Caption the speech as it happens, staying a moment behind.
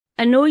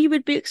I know you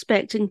would be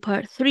expecting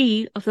part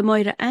 3 of the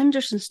Moira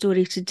Anderson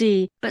story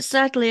today, but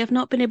sadly I've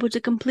not been able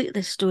to complete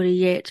this story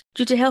yet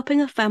due to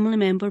helping a family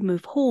member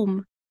move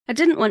home. I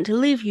didn't want to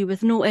leave you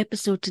with no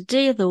episode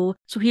today though,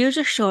 so here's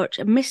a short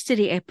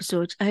mystery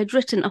episode I had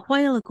written a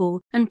while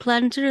ago and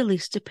planned to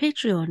release to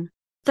Patreon.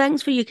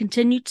 Thanks for your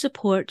continued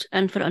support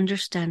and for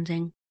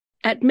understanding.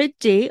 At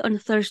midday on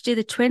Thursday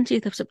the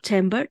 20th of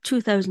September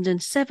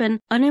 2007,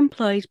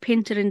 unemployed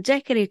painter and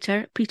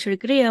decorator Peter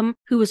Graham,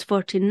 who was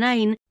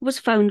 49, was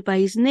found by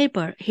his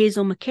neighbour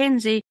Hazel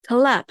Mackenzie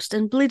collapsed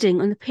and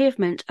bleeding on the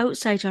pavement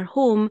outside her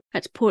home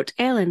at Port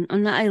Ellen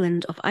on the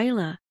island of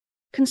Islay.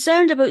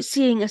 Concerned about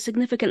seeing a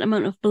significant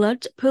amount of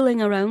blood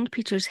pooling around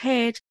Peter's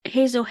head,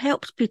 Hazel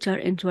helped Peter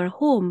into her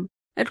home,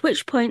 at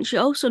which point she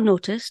also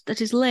noticed that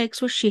his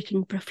legs were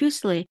shaking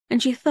profusely,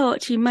 and she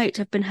thought he might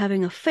have been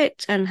having a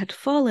fit and had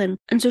fallen,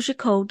 and so she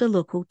called the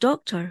local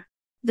doctor.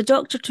 The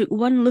doctor took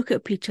one look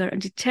at Peter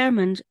and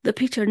determined that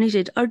Peter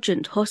needed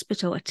urgent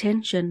hospital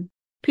attention.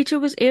 Peter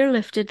was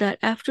airlifted that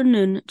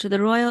afternoon to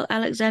the Royal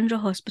Alexandra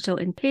Hospital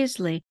in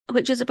Paisley,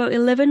 which is about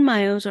 11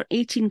 miles or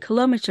 18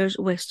 kilometres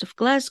west of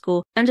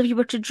Glasgow, and if you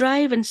were to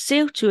drive and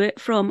sail to it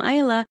from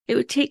Islay, it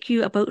would take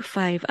you about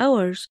 5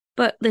 hours,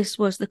 but this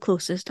was the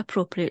closest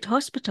appropriate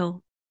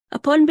hospital.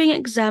 Upon being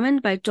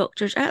examined by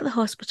doctors at the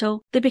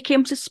hospital, they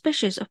became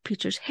suspicious of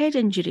Peter's head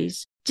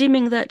injuries,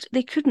 deeming that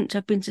they couldn't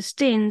have been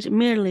sustained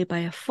merely by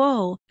a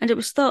fall, and it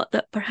was thought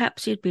that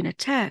perhaps he had been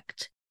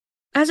attacked.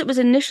 As it was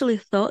initially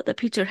thought that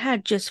Peter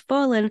had just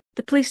fallen,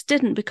 the police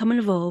didn't become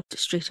involved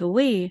straight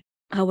away.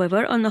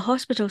 However, on the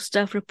hospital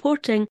staff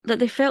reporting that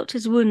they felt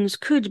his wounds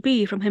could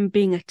be from him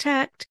being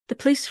attacked, the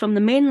police from the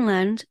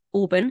mainland,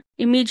 Oban,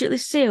 immediately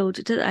sailed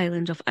to the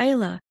island of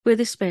Islay, where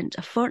they spent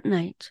a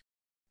fortnight.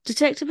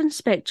 Detective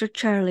Inspector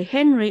Charlie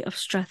Henry of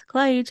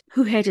Strathclyde,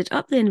 who headed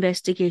up the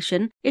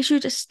investigation,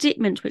 issued a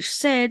statement which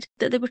said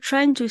that they were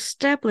trying to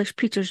establish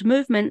Peter's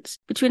movements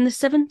between the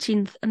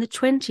 17th and the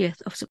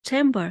 20th of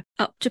September,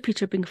 up to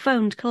Peter being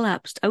found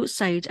collapsed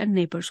outside a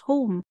neighbour's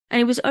home, and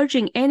he was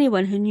urging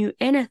anyone who knew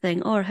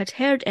anything or had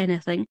heard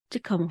anything to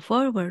come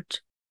forward.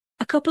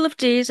 A couple of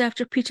days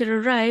after Peter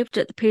arrived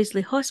at the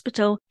Paisley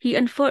Hospital, he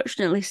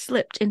unfortunately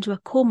slipped into a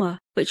coma,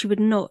 which he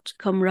would not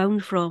come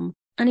round from,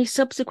 and he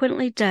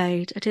subsequently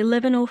died at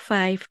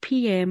 11:05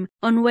 p.m.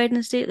 on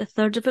Wednesday the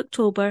 3rd of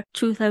October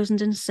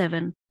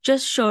 2007,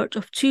 just short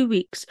of 2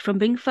 weeks from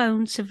being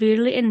found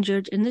severely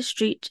injured in the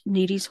street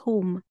near his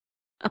home.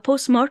 A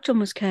post-mortem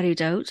was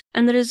carried out,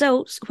 and the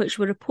results, which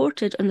were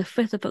reported on the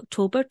 5th of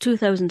October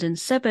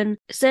 2007,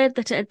 said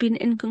that it had been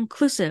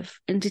inconclusive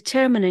in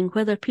determining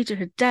whether Peter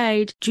had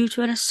died due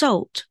to an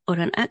assault or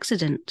an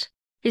accident.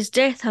 His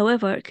death,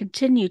 however,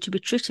 continued to be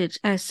treated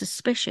as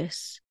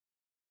suspicious.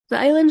 The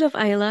island of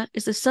Islay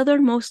is the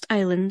southernmost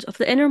island of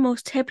the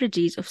innermost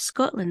Hebrides of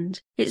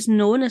Scotland. It's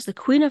known as the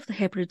Queen of the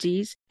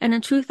Hebrides, and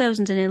in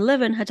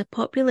 2011 had a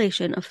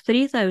population of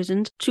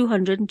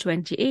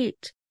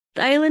 3,228.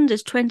 The island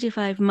is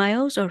 25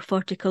 miles or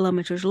 40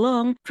 kilometres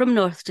long from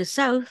north to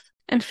south,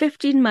 and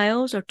 15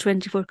 miles or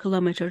 24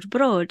 kilometres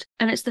broad,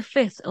 and it's the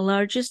 5th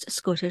largest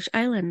Scottish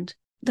island.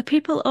 The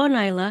people on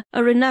Islay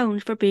are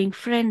renowned for being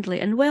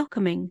friendly and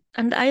welcoming,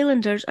 and the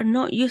islanders are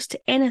not used to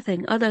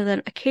anything other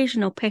than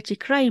occasional petty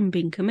crime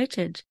being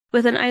committed,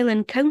 with an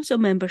island council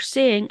member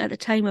saying at the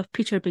time of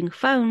Peter being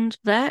found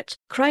that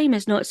crime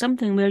is not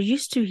something we're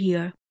used to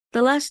here.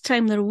 The last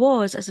time there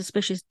was a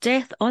suspicious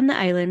death on the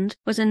island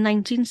was in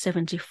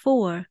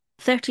 1974,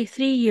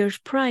 33 years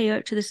prior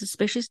to the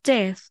suspicious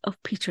death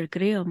of Peter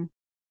Graham.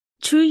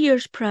 2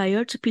 years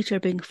prior to Peter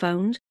being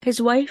found,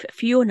 his wife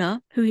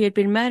Fiona, who he had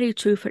been married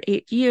to for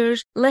 8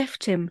 years,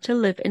 left him to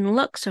live in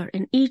Luxor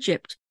in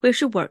Egypt, where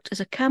she worked as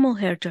a camel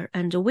herder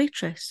and a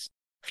waitress.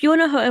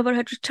 Fiona, however,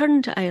 had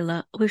returned to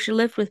Islay, where she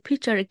lived with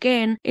Peter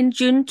again in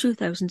June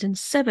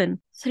 2007,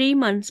 3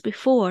 months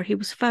before he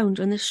was found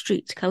on the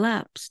street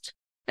collapsed.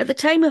 At the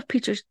time of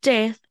Peter's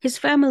death, his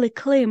family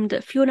claimed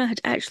that Fiona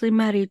had actually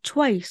married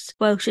twice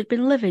while she had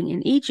been living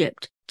in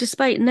Egypt,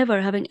 despite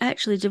never having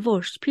actually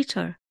divorced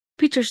Peter.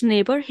 Peter's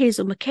neighbour,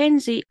 Hazel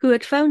Mackenzie, who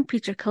had found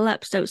Peter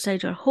collapsed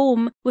outside her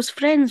home, was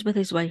friends with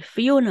his wife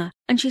Fiona,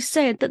 and she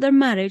said that their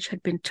marriage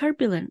had been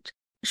turbulent.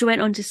 She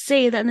went on to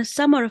say that in the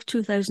summer of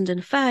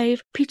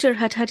 2005, Peter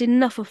had had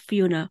enough of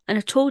Fiona and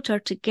had told her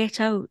to get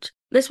out.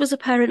 This was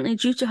apparently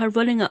due to her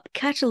running up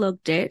catalogue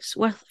debts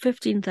worth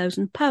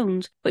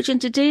 £15,000, which in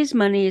today's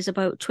money is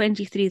about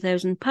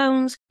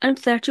 £23,000 and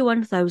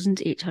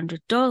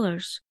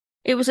 $31,800.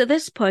 It was at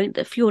this point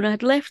that Fiona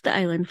had left the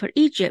island for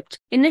Egypt,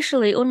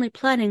 initially only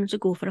planning to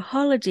go for a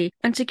holiday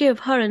and to give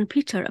her and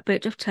Peter a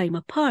bit of time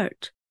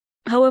apart.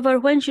 However,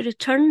 when she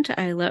returned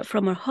to Islay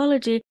from her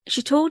holiday,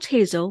 she told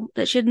Hazel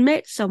that she had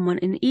met someone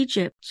in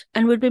Egypt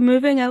and would be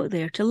moving out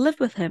there to live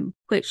with him,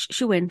 which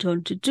she went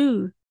on to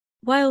do.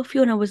 While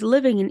Fiona was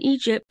living in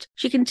Egypt,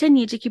 she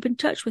continued to keep in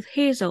touch with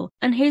Hazel,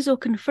 and Hazel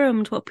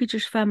confirmed what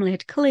Peter's family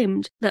had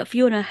claimed, that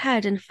Fiona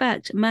had in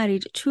fact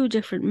married 2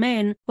 different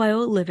men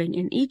while living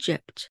in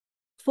Egypt.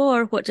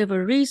 For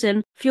whatever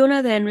reason,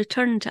 Fiona then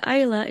returned to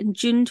Islay in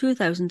June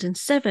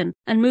 2007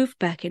 and moved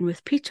back in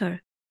with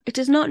Peter. It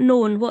is not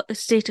known what the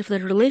state of their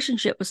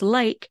relationship was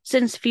like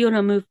since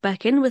Fiona moved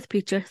back in with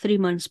Peter 3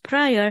 months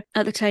prior,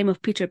 at the time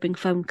of Peter being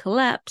found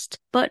collapsed,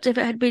 but if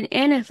it had been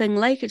anything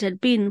like it had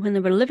been when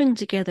they were living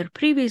together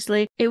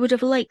previously, it would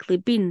have likely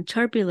been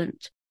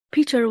turbulent.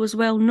 Peter was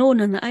well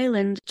known on the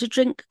island to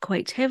drink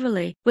quite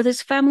heavily, with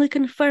his family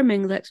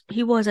confirming that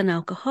he was an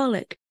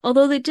alcoholic,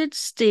 although they did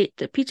state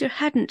that Peter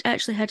hadn't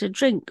actually had a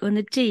drink on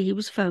the day he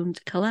was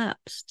found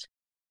collapsed.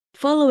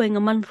 Following a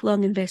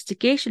month-long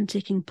investigation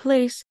taking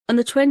place, on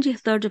the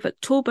 23rd of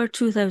October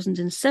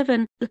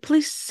 2007, the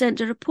police sent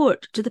a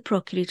report to the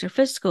Procurator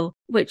Fiscal,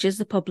 which is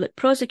the public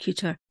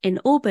prosecutor, in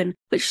Oban,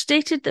 which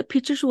stated that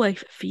Peter's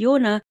wife,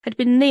 Fiona, had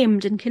been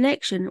named in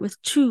connection with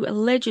 2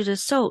 alleged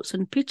assaults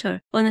on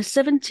Peter on the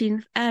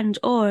 17th and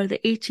or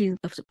the 18th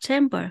of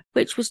September,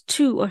 which was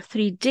 2 or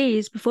 3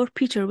 days before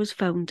Peter was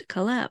found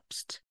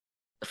collapsed.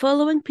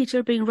 Following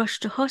Peter being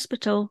rushed to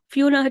hospital,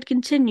 Fiona had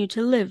continued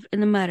to live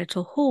in the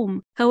marital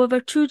home. However,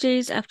 2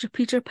 days after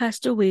Peter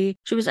passed away,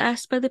 she was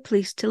asked by the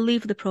police to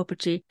leave the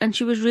property and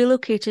she was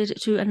relocated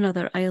to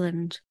another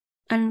island.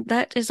 And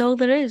that is all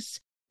there is.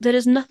 There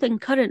is nothing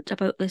current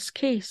about this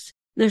case.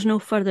 There's no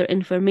further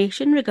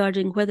information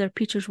regarding whether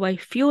Peter's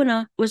wife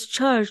Fiona was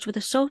charged with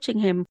assaulting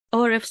him,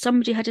 or if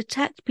somebody had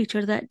attacked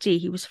Peter that day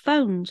he was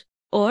found,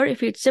 or if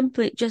he had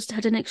simply just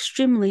had an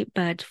extremely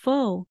bad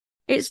fall.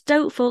 It's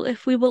doubtful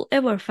if we will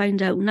ever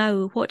find out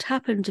now what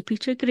happened to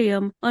Peter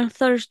Graham on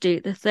Thursday,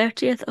 the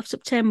 30th of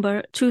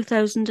September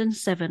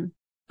 2007.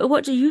 But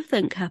what do you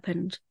think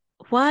happened?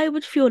 Why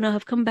would Fiona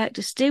have come back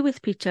to stay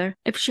with Peter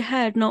if she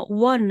had not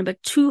 1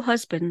 but 2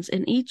 husbands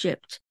in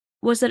Egypt?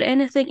 Was there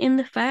anything in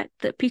the fact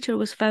that Peter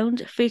was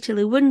found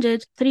fatally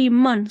wounded 3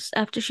 months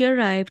after she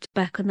arrived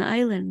back on the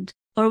island?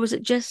 Or was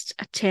it just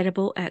a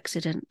terrible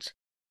accident?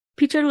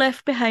 Peter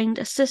left behind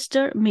a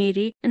sister,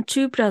 Mary, and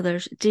 2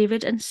 brothers,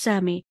 David and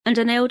Sammy, and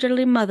an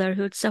elderly mother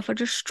who had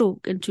suffered a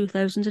stroke in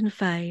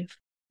 2005.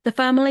 The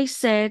family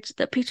said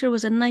that Peter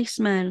was a nice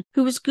man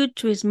who was good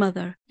to his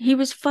mother. He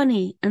was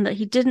funny and that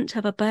he didn't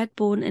have a bad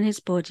bone in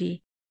his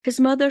body. His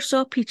mother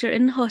saw Peter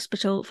in the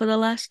hospital for the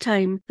last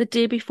time the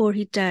day before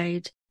he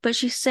died, but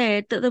she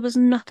said that there was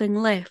nothing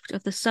left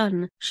of the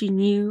son she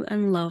knew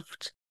and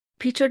loved.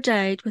 Peter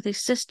died with his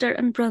sister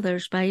and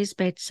brothers by his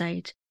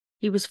bedside.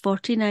 He was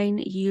 49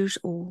 years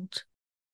old.